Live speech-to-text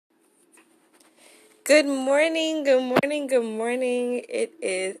Good morning, good morning, good morning. It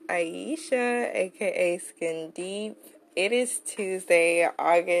is Aisha, aka Skin Deep. It is Tuesday,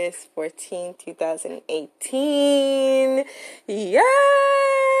 August 14th, 2018. Yay!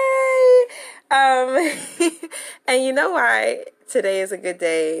 And you know why today is a good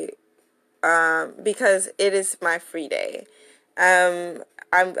day? Because it is my free day.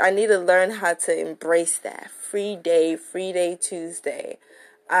 I need to learn how to embrace that free day Tuesday.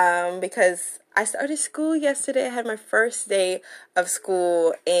 Because I started school yesterday. I had my first day of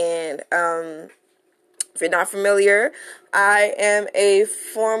school, and if you're not familiar, I am a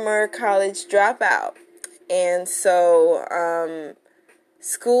former college dropout, and so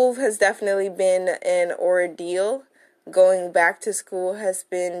school has definitely been an ordeal. Going back to school has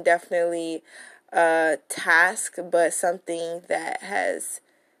been definitely a task, but something that has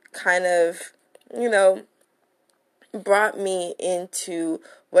kind of, brought me into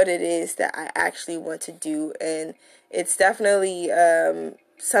what it is that I actually want to do. And it's definitely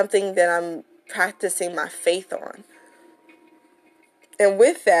something that I'm practicing my faith on. And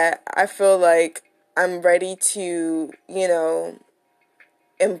with that, I feel like I'm ready to,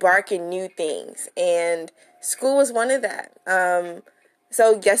 embark in new things. And school was one of that.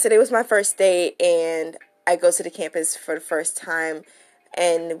 So yesterday was my first day, and I go to the campus for the first time,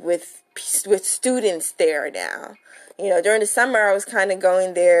 and with students there now. During the summer, I was kind of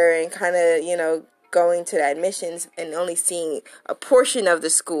going there and kind of, going to the admissions and only seeing a portion of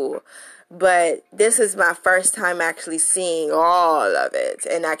the school. But this is my first time actually seeing all of it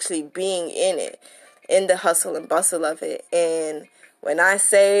and actually being in it, in the hustle and bustle of it. And when I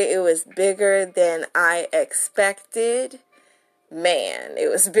say it was bigger than I expected, man, it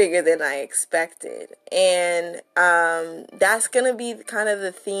was bigger than I expected. And that's going to be kind of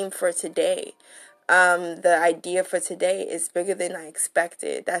the theme for today. The idea for today is bigger than I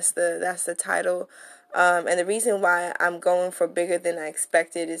expected. That's the title. And the reason why I'm going for bigger than I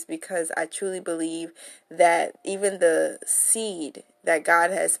expected is because I truly believe that even the seed that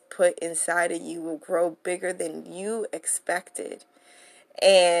God has put inside of you will grow bigger than you expected.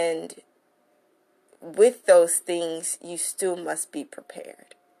 And with those things, you still must be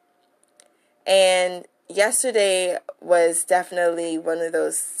prepared. And yesterday was definitely one of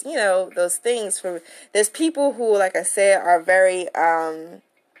those, those things there's people who, like I said, are very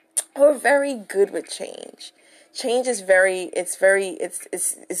good with change. Change is it's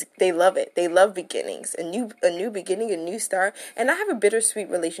they love it. They love beginnings, a new beginning, a new start. And I have a bittersweet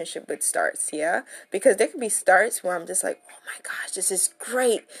relationship with starts, yeah? Because there could be starts where I'm just like, oh my gosh, this is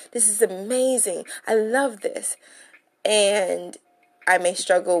great. This is amazing. I love this. And I may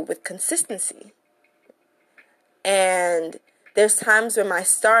struggle with consistency. And there's times when my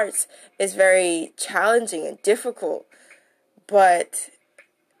starts is very challenging and difficult, but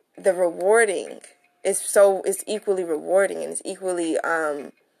the rewarding is equally rewarding, and it's equally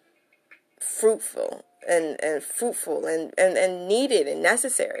fruitful and needed and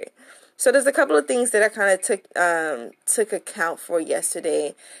necessary. So there's a couple of things that I kind of took account for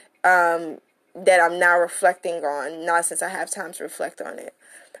yesterday that I'm now reflecting on, not since I have time to reflect on it.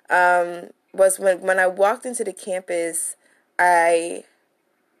 Was when I walked into the campus, I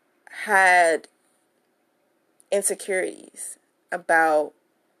had insecurities about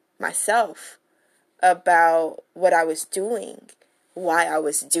myself, about what I was doing, why I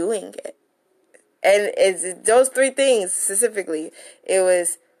was doing it. And it's those three things specifically. It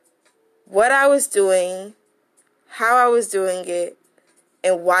was what I was doing, how I was doing it,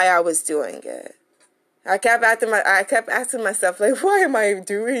 and why I was doing it. I kept asking myself, like, why am I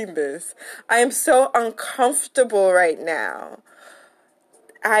doing this? I am so uncomfortable right now.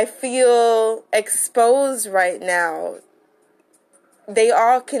 I feel exposed right now. They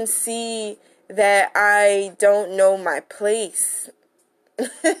all can see that I don't know my place.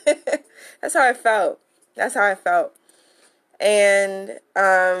 That's how I felt. And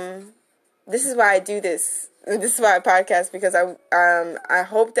this is why I do this. This is why I podcast, because I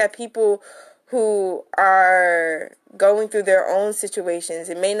hope that people who are going through their own situations,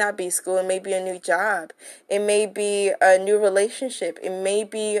 it may not be school, it may be a new job, it may be a new relationship, it may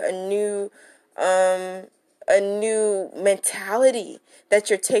be a new mentality that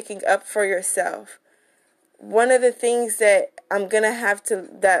you're taking up for yourself. One of the things that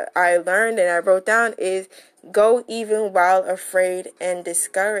that I learned and I wrote down is go even while afraid and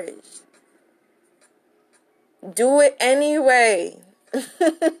discouraged. Do it anyway.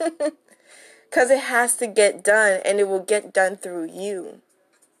 Because it has to get done, and it will get done through you.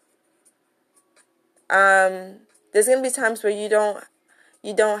 There's going to be times where you don't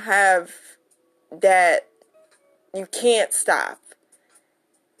have that, you can't stop.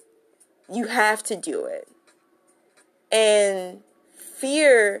 you have to do it. And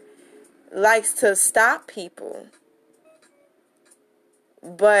fear likes to stop people.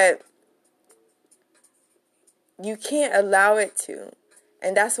 But you can't allow it to.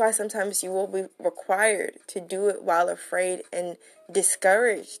 And that's why sometimes you will be required to do it while afraid and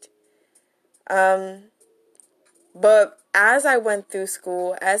discouraged. But as I went through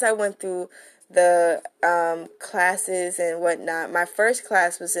school, as I went through the classes and whatnot, my first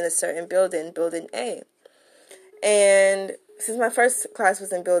class was in a certain building, Building A. And since my first class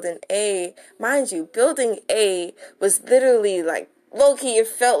was in Building A, mind you, Building A was literally like, low-key, it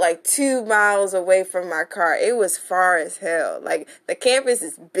felt like 2 miles away from my car. It was far as hell. Like, the campus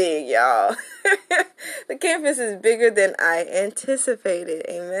is big, y'all. The campus is bigger than I anticipated,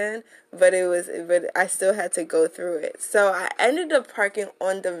 amen? But I still had to go through it. So I ended up parking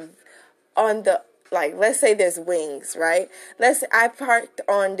on the, like, let's say there's wings, right? I parked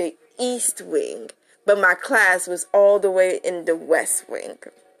on the east wing, but my class was all the way in the west wing.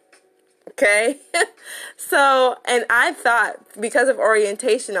 Okay? So, and I thought, because of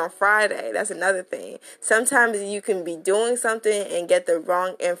orientation on Friday, that's another thing. Sometimes you can be doing something and get the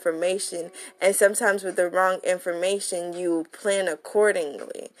wrong information. And sometimes with the wrong information, you plan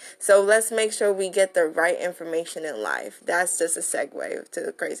accordingly. So let's make sure we get the right information in life. That's just a segue to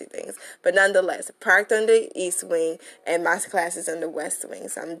the crazy things. But nonetheless, parked on the east wing and my class is on the west wing.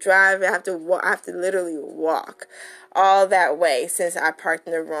 So I'm driving. I have to literally walk all that way since I parked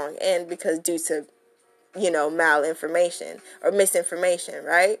in the wrong end because due to, malinformation or misinformation,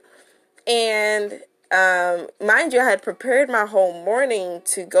 right? And mind you, I had prepared my whole morning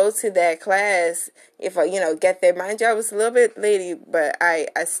to go to that class if I, get there. Mind you, I was a little bit late, but I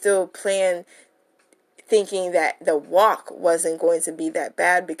still planned thinking that the walk wasn't going to be that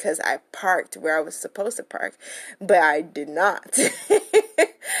bad because I parked where I was supposed to park, but I did not.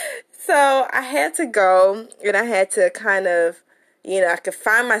 So I had to go, and I had to kind of, I could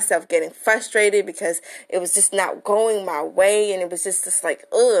find myself getting frustrated because it was just not going my way, and it was just like,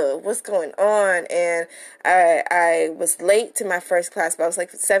 what's going on? And I was late to my first class, but I was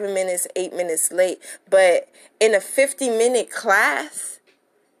like 7 minutes, 8 minutes late. But in a 50-minute class,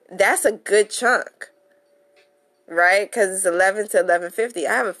 that's a good chunk. Right? Because it's 11 to 11:50.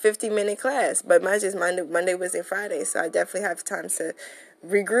 I have a 50-minute class, but mine's just Monday, Wednesday, Friday, so I definitely have time to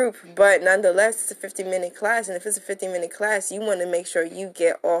regroup. But nonetheless, it's a 50-minute class, and if it's a 50-minute class, you want to make sure you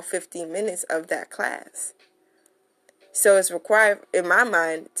get all 50 minutes of that class. So it's required, in my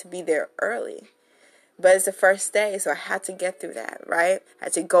mind, to be there early. But it's the first day, so I had to get through that, right? I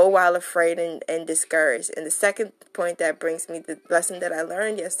had to go while afraid and discouraged. And the second point that brings me, the lesson that I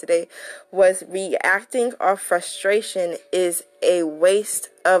learned yesterday, was reacting off frustration is a waste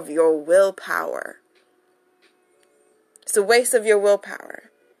of your willpower. It's a waste of your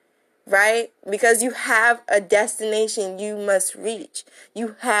willpower, right? Because you have a destination you must reach.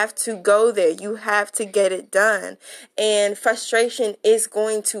 You have to go there. You have to get it done. And frustration is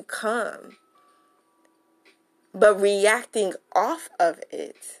going to come. But reacting off of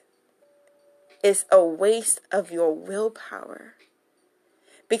it is a waste of your willpower.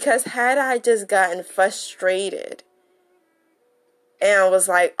 Because had I just gotten frustrated and I was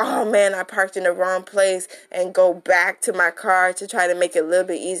like, oh man, I parked in the wrong place, and go back to my car to try to make it a little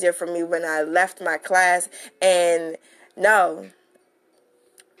bit easier for me when I left my class, and no,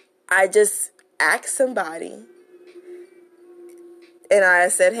 I just asked somebody. And I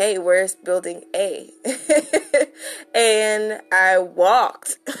said, hey, where's Building A? And I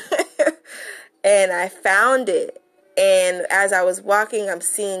walked and I found it. And as I was walking, I'm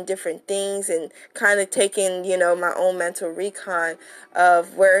seeing different things and kind of taking, my own mental recon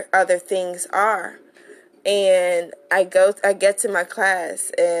of where other things are. And I get to my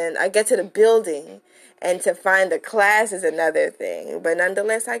class and I get to the building, and to find the class is another thing. But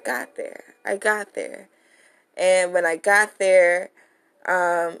nonetheless, I got there. And when I got there,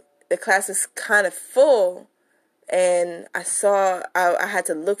 the class was kind of full, and I had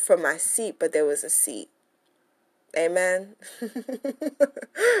to look for my seat, but there was a seat. Amen.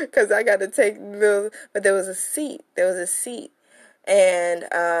 Because I got to take but there was a seat. And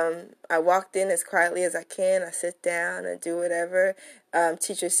I walked in as quietly as I can. I sit down and do whatever.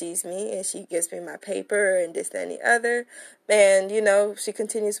 Teacher sees me, and she gives me my paper and this, that, and the other. And, she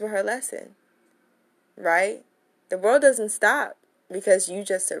continues with her lesson. Right? The world doesn't stop because you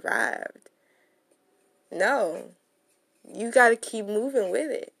just arrived. No. You got to keep moving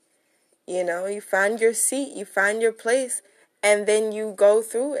with it. You find your seat, you find your place, and then you go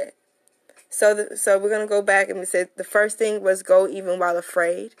through it. So we're going to go back and we said the first thing was go even while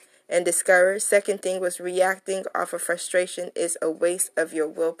afraid. and discouraged. Second thing was reacting off of frustration is a waste of your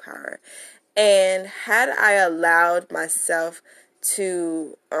willpower. And had I allowed myself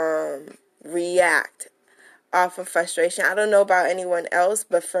to react off of frustration, I don't know about anyone else,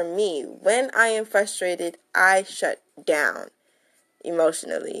 but for me, when I am frustrated, I shut down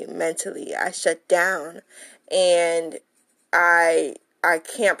emotionally, mentally. I shut down, and I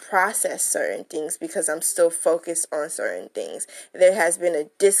can't process certain things because I'm still focused on certain things. There has been a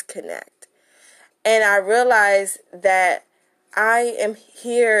disconnect. And I realize that I am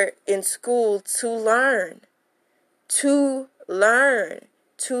here in school to learn.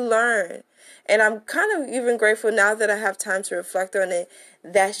 And I'm kind of even grateful now that I have time to reflect on it,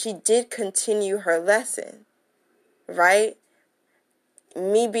 that she did continue her lesson, right?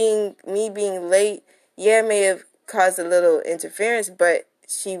 Me being late, may have caused a little interference, but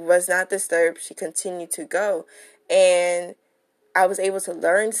she was not disturbed. She continued to go, and I was able to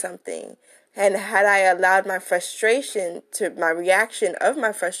learn something. And had I allowed my reaction of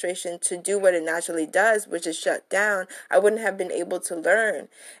my frustration to do what it naturally does, which is shut down, I wouldn't have been able to learn.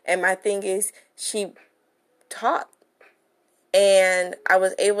 And my thing is, she taught, and I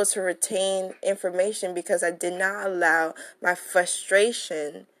was able to retain information because I did not allow my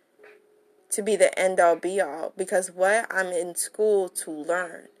frustration to be the end all be all. Because I'm in school to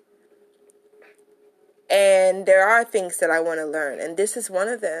learn. And there are things that I want to learn, and this is one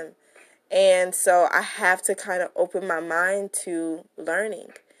of them. And so I have to kind of open my mind to learning.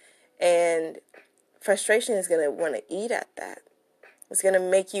 And frustration is going to want to eat at that. It's going to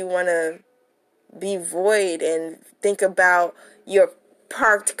make you want to be void and think about your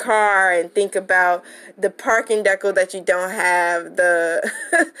parked car and think about the parking decal that you don't have,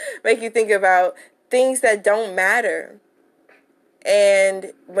 make you think about things that don't matter.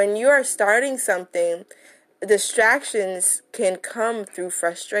 And when you are starting something, distractions can come through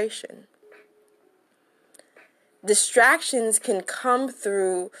frustration. Distractions can come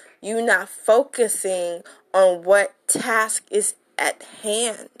through you not focusing on what task is at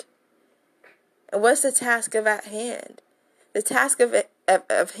hand. And what's the task of at hand? The task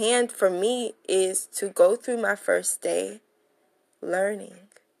of hand for me is to go through my first day learning.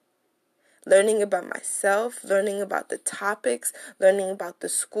 Learning about myself, learning about the topics, learning about the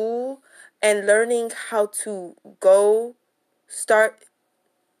school, and learning how to go, start,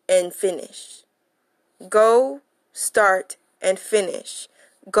 and finish. Go, start, and finish.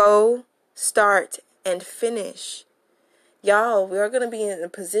 Go, start, and finish. Y'all, we are going to be in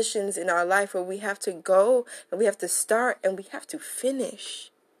positions in our life where we have to go, and we have to start, and we have to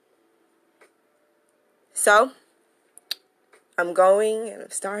finish. So, I'm going, and I'm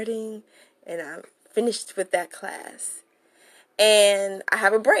starting, and I'm finished with that class. And I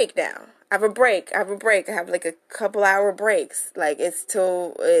have a break now. I have like a couple hour breaks. Like it's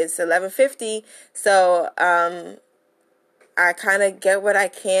 11:50. So I kind of get what I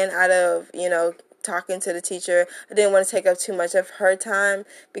can out of, talking to the teacher. I didn't want to take up too much of her time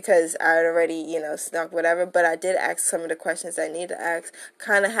because I had already, snuck whatever. But I did ask some of the questions I need to ask.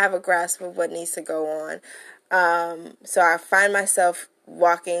 Kind of have a grasp of what needs to go on. So I find myself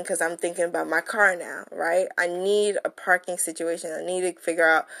walking because I'm thinking about my car now, right? I need a parking situation. I need to figure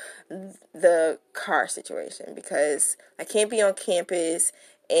out the car situation because I can't be on campus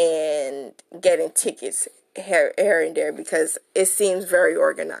and getting tickets here and there because it seems very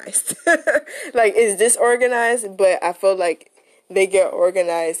organized. Like, it's disorganized, but I feel like they get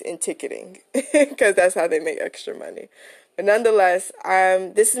organized in ticketing because that's how they make extra money. But nonetheless,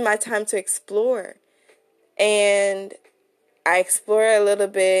 this is my time to explore. And I explore a little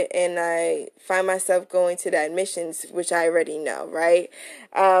bit, and I find myself going to the admissions, which I already know, right?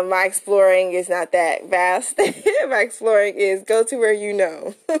 My exploring is not that vast. My exploring is go to where you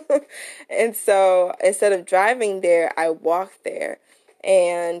know. And so instead of driving there, I walk there.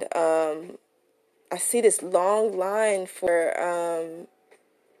 And I see this long line for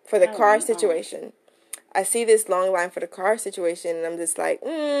the car situation. I see this long line for the car situation, and I'm just like,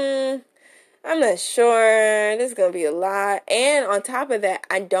 I'm not sure. This is going to be a lot. And on top of that,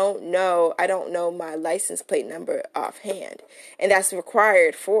 I don't know my license plate number offhand. And that's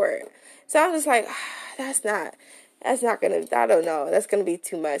required for it. So I'm just like, that's not going to, I don't know. That's going to be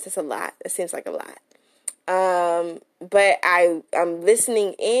too much. That's a lot. It seems like a lot. But I'm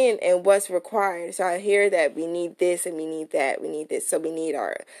listening in and what's required. So I hear that we need this and we need that. We need this. So we need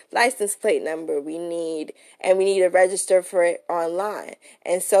our license plate number. We need to register for it online.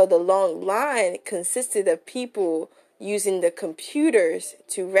 And so the long line consisted of people using the computers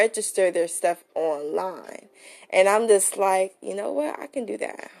to register their stuff online. And I'm just like, you know what? I can do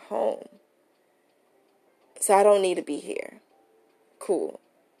that at home. So I don't need to be here. Cool.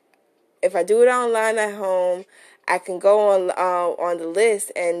 if I do it online at home, I can go on the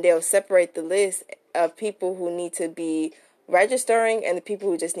list, and they'll separate the list of people who need to be registering and the people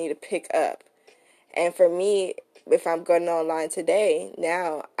who just need to pick up. And for me, if I'm going online today,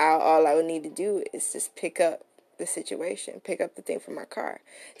 now all I would need to do is just pick up the situation, pick up the thing from my car.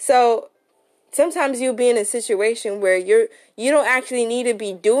 So sometimes you'll be in a situation where you don't actually need to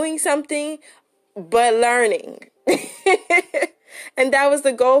be doing something, but learning. And that was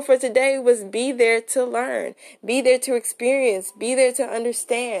the goal for today, was be there to learn, be there to experience, be there to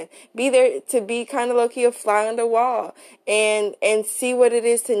understand, be there to be kind of low-key a fly on the wall and see what it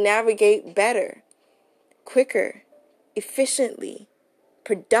is to navigate better, quicker, efficiently,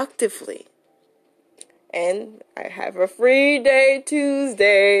 productively. And I have a free day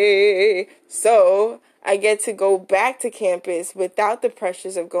Tuesday, so I get to go back to campus without the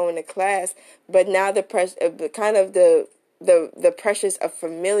pressures of going to class, but now the pressures of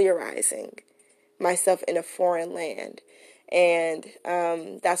familiarizing myself in a foreign land. And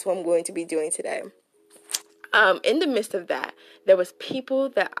that's what I'm going to be doing today. In the midst of that, there was people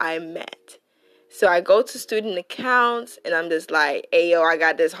that I met. So I go to student accounts, and I'm just like, hey, yo, I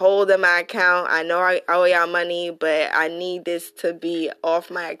got this hold on my account. I know I owe y'all money, but I need this to be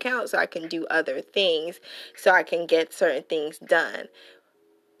off my account so I can do other things, so I can get certain things done.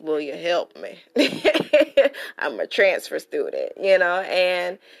 Will you help me? I'm a transfer student,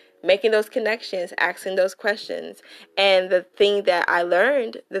 and making those connections, asking those questions. And the third thing that I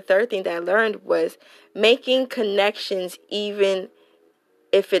learned was making connections, even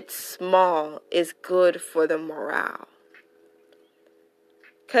if it's small, is good for the morale.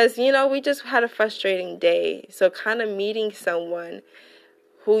 Because, we just had a frustrating day. So kind of meeting someone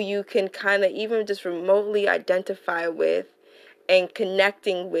who you can kind of even just remotely identify with and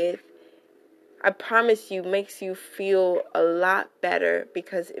connecting with, I promise you, makes you feel a lot better,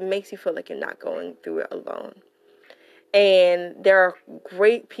 because it makes you feel like you're not going through it alone. And there are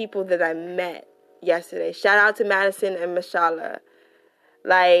great people that I met yesterday. Shout out to Madison and Mashallah.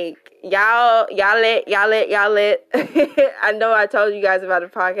 Like, y'all lit. I know I told you guys about the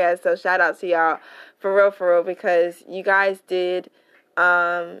podcast, so shout out to y'all for real, because you guys did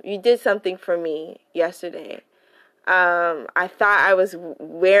something for me yesterday. I thought I was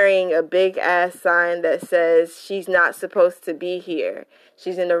wearing a big ass sign that says she's not supposed to be here.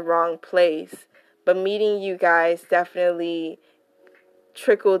 She's in the wrong place. But meeting you guys definitely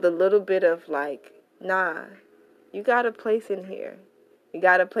trickled a little bit of like, nah, you got a place in here. And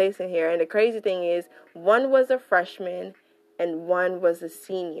the crazy thing is, one was a freshman and one was a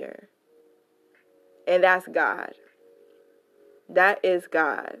senior. And that's God. That is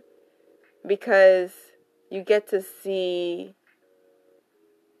God. Because you get to see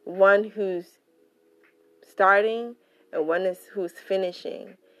one who's starting and one who's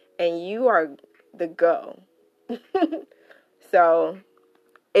finishing. And you are the go. So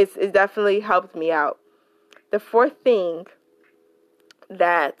it's definitely helped me out. The fourth thing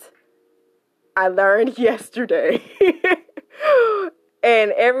that I learned yesterday,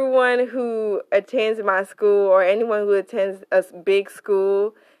 and everyone who attends my school or anyone who attends a big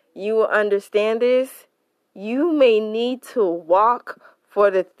school, you will understand this. You may need to walk for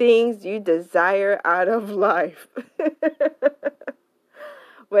the things you desire out of life.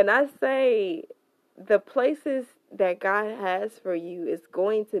 When I say the places that God has for you is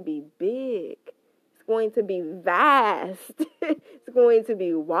going to be big, it's going to be vast, it's going to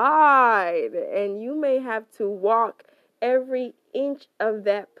be wide, and you may have to walk every inch of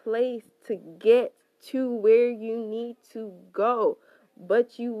that place to get to where you need to go.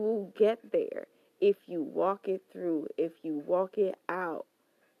 But you will get there if you walk it through, if you walk it out,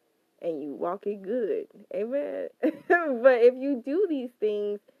 and you walk it good. Amen. But if you do these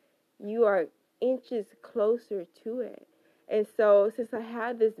things, you are inches closer to it. And so since I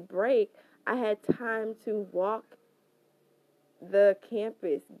had this break, I had time to walk the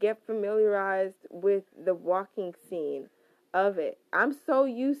campus, get familiarized with the walking scene of it. I'm so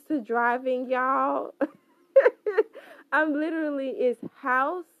used to driving, y'all. I'm literally, it's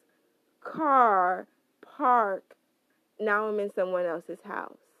house, car, park. Now I'm in someone else's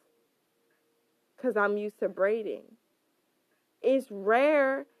house because I'm used to braiding. It's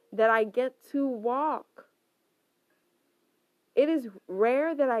rare that I get to walk. It is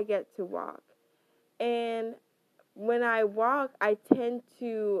rare that I get to walk. And when I walk, I tend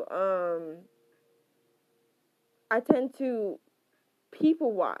to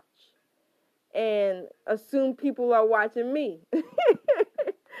people watch and assume people are watching me.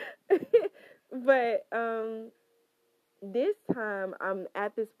 But this time I'm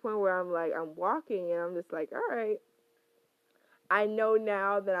at this point where I'm walking and I'm just like, all right, I know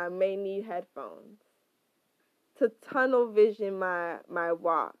now that I may need headphones to tunnel vision my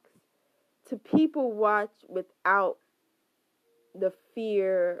walks, to people watch without the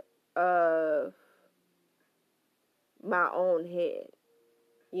fear of my own head.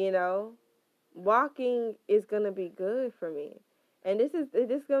 You know, walking is gonna be good for me, and this is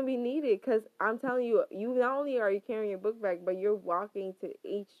gonna be needed because I'm telling you, you not only are you carrying your book bag, but you're walking to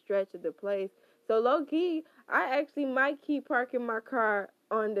each stretch of the place. So low key, I actually might keep parking my car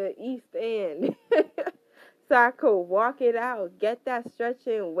on the east end, so I could walk it out, get that stretch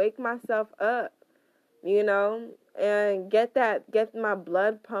in, wake myself up, you know, and get my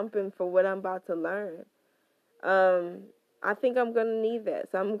blood pumping for what I'm about to learn. I think I'm going to need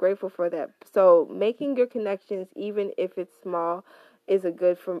that. So I'm grateful for that. So making your connections, even if it's small, is a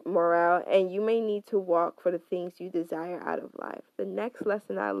good for morale. And you may need to walk for the things you desire out of life. The next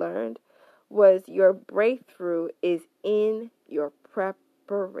lesson I learned was your breakthrough is in your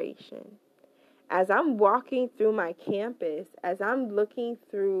preparation. As I'm walking through my campus, as I'm looking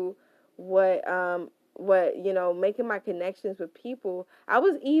through what making my connections with people, I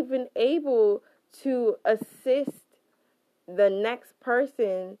was even able to assist the next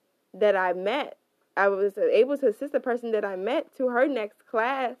person that I met. I was able to assist the person that I met to her next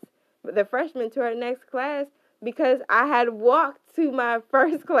class, the freshman to her next class, because I had walked to my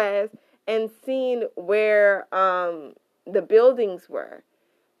first class and seen where the buildings were.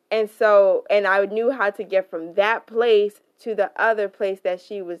 And I knew how to get from that place to the other place that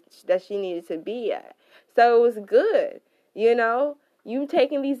she needed to be at. So it was good, you know. You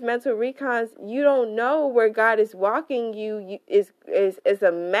taking these mental recons, you don't know where God is walking you. Is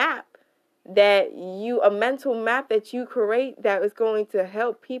a map a mental map that you create that is going to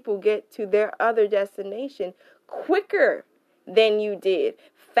help people get to their other destination quicker than you did,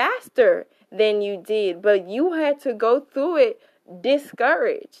 faster than you did. But you had to go through it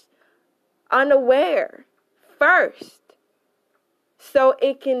discouraged, unaware first, so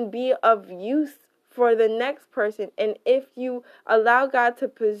it can be of use for the next person. And if you allow God to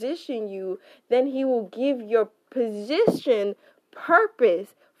position you, then He will give your position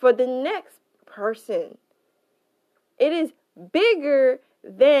purpose for the next person. It is bigger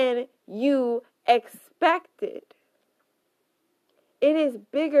than you expected. It is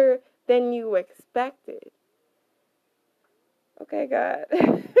bigger than you expected. Okay, God.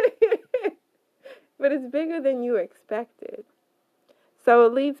 But it's bigger than you expected. So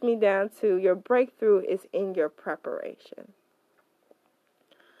it leads me down to your breakthrough is in your preparation.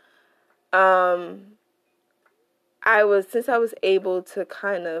 Since I was able to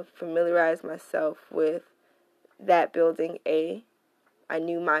kind of familiarize myself with that building A, I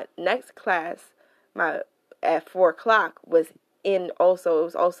knew my next class, at 4:00 was it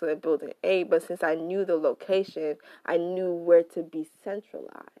was also in building A, but since I knew the location, I knew where to be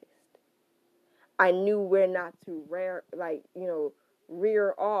centralized. I knew where not to rear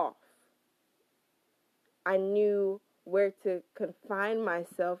off. I knew where to confine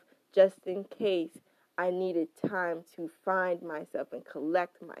myself just in case I needed time to find myself and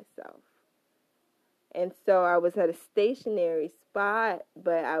collect myself. And so I was at a stationary spot,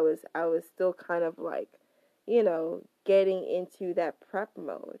 but I was still kind of getting into that prep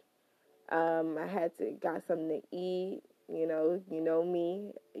mode. I had to got something to eat. You know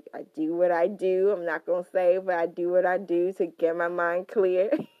me. I do what I do. I'm not gonna say, but I do what I do to get my mind clear.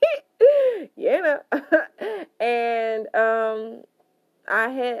 And I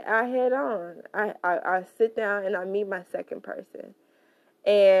head on. I sit down and I meet my second person,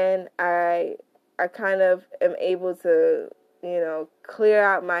 and I kind of am able to clear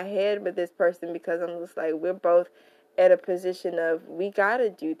out my head with this person, because I'm just like, we're both at a position of we gotta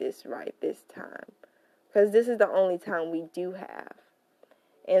do this right this time, because this is the only time we do have.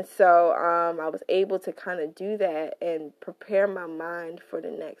 And so I was able to kind of do that and prepare my mind for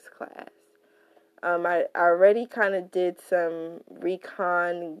the next class. I already kind of did some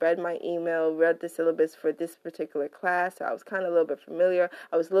recon, read my email, read the syllabus for this particular class, so I was kind of a little bit familiar.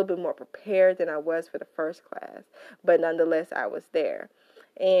 I was a little bit more prepared than I was for the first class, but nonetheless, I was there.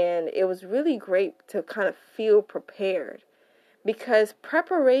 And it was really great to kind of feel prepared, because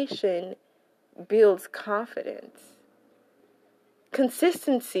preparation builds confidence.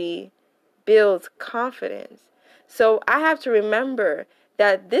 Consistency builds confidence. So I have to remember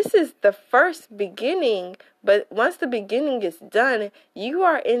that this is the first beginning, but once the beginning is done, you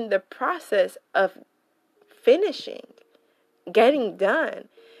are in the process of finishing, getting done.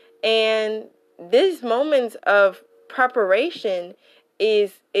 And these moments of preparation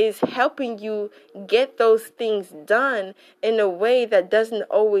is helping you get those things done in a way that doesn't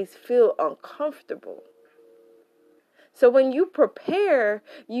always feel uncomfortable. So when you prepare,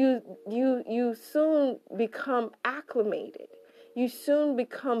 you soon become acclimated. You soon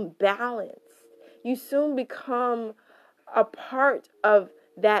become balanced. You soon become a part of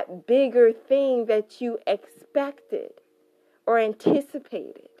that bigger thing that you expected or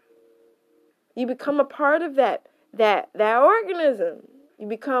anticipated. You become a part of that organism. You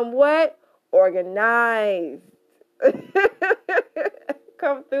become what? Organized.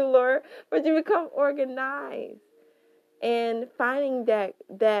 Come through, Lord. But you become organized. And finding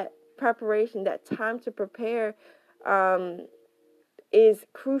that preparation, that time to prepare, is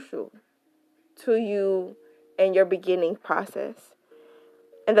crucial to you and your beginning process.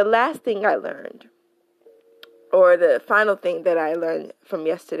 And the last thing I learned, or the final thing that I learned from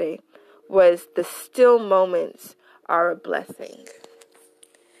yesterday, was the still moments are a blessing.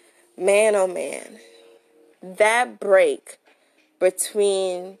 Man, oh man, that break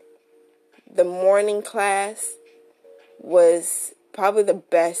between the morning class was probably the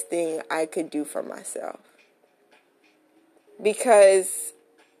best thing I could do for myself, because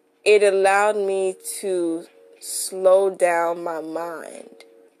it allowed me to slow down my mind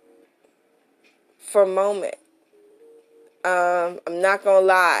for a moment. I'm not gonna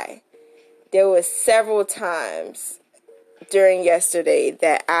lie, there was several times during yesterday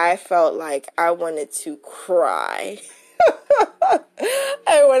that I felt like I wanted to cry.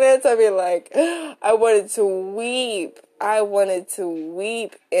 I wanted to weep. I wanted to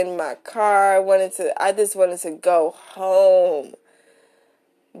weep in my car. I just wanted to go home.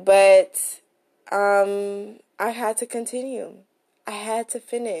 But I had to continue. I had to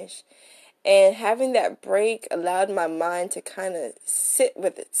finish. And having that break allowed my mind to kind of sit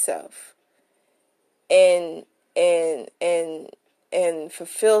with itself and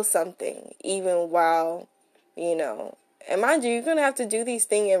fulfill something, even while, and mind you, you're going to have to do these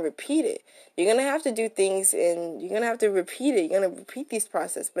things and repeat it. You're going to have to do things and you're going to have to repeat it. You're going to repeat these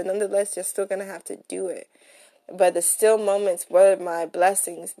processes, but nonetheless, you're still going to have to do it. But the still moments were my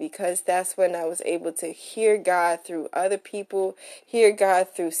blessings, because that's when I was able to hear God through other people, hear God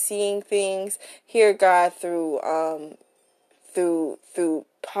through seeing things, hear God through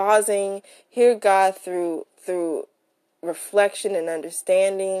pausing, hear God through reflection and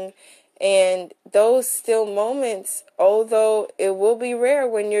understanding. And those still moments, although it will be rare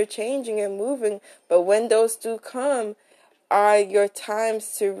when you're changing and moving, but when those do come, are your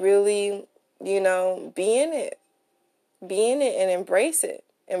times to really, be in it and embrace it.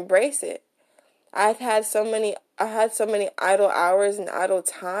 I had so many idle hours and idle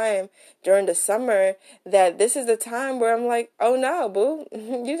time during the summer that this is the time where I'm like, oh no, boo,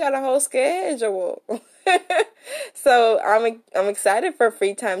 you got a whole schedule. So I'm excited for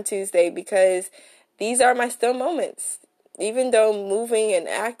Free Time Tuesday, because these are my still moments. Even though moving and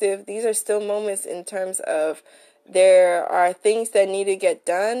active, these are still moments in terms of there are things that need to get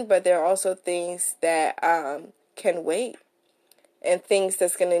done, but there are also things that can wait, and things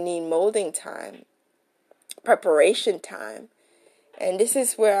that's going to need molding time, preparation time. And this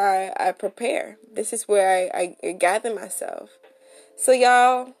is where I prepare. This is where I gather myself. So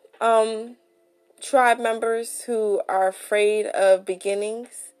y'all, tribe members who are afraid of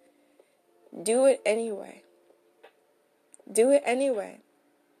beginnings, do it anyway. Do it anyway.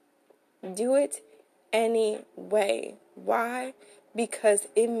 Do it anyway. Why? Because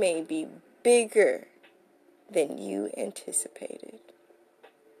it may be bigger than you anticipated.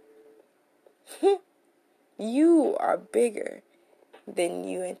 You are bigger than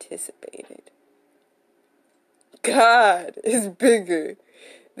you anticipated. God is bigger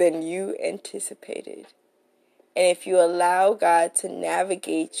than you anticipated. And if you allow God to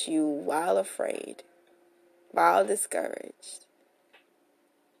navigate you while afraid, while discouraged,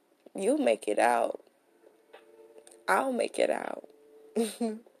 you'll make it out. I'll make it out.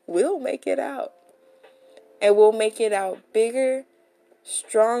 We'll make it out. And we'll make it out bigger,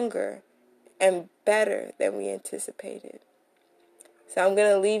 stronger, and better than we anticipated. So I'm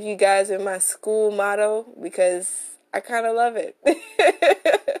going to leave you guys with my school motto, because I kind of love it.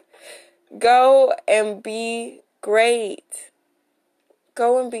 Go and be great.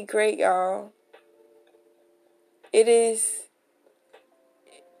 Go and be great, y'all. It is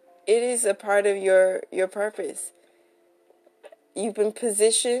a part of your purpose. You've been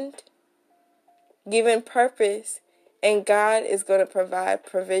positioned, given purpose, and God is going to provide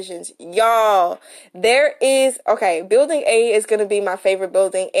provisions. Y'all, building A is going to be my favorite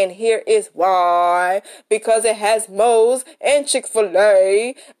building, and here is why. Because it has Moe's and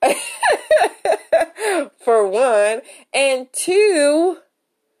Chick-fil-A, for one. And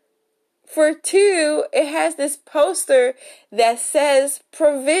for two, it has this poster that says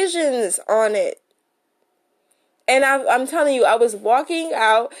provisions on it. And I'm telling you, I was walking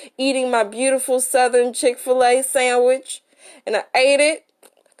out, eating my beautiful Southern Chick-fil-A sandwich, and I ate it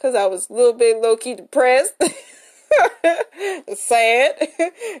because I was a little bit low-key depressed, sad,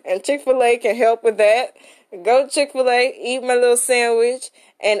 and Chick-fil-A can help with that. Go to Chick-fil-A, eat my little sandwich,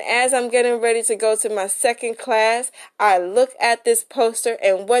 and as I'm getting ready to go to my second class, I look at this poster,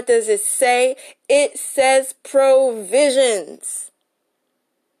 and what does it say? It says provisions.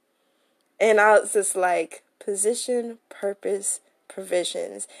 And I was just like, position, purpose,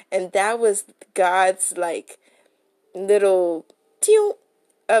 provisions. And that was God's, like, little tune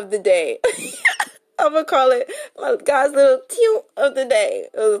of the day. I'm going to call it God's little tune of the day.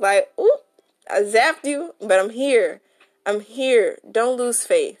 It was like, ooh, I zapped you, but I'm here. I'm here. Don't lose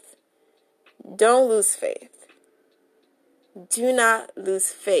faith. Don't lose faith. Do not lose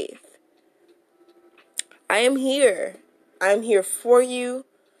faith. I am here. I'm here for you.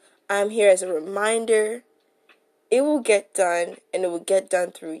 I'm here as a reminder. It will get done, and it will get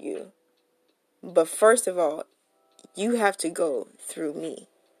done through you. But first of all, you have to go through me.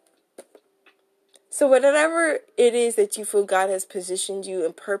 So whatever it is that you feel God has positioned you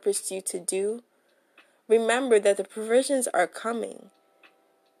and purposed you to do, remember that the provisions are coming.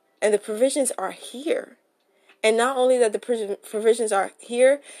 And the provisions are here. And not only that the provisions are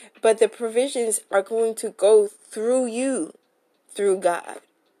here, but the provisions are going to go through you, through God.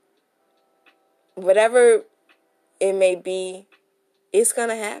 Whatever it may be, it's going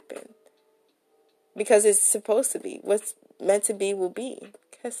to happen. Because it's supposed to be. What's meant to be will be.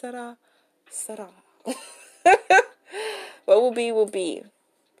 Que sera, sera. What will be, will be.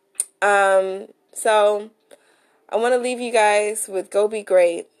 So, I want to leave you guys with go be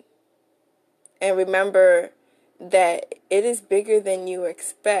great. And remember that it is bigger than you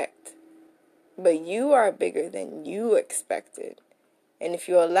expect. But you are bigger than you expected. And if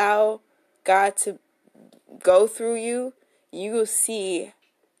you allow God to go through you, you will see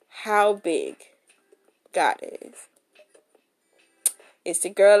how big God is. It's the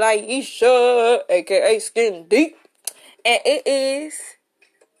girl Aisha, aka Skin Deep. And it is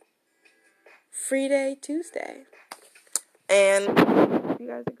Free Day Tuesday. And you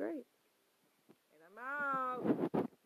guys are great. And I'm out.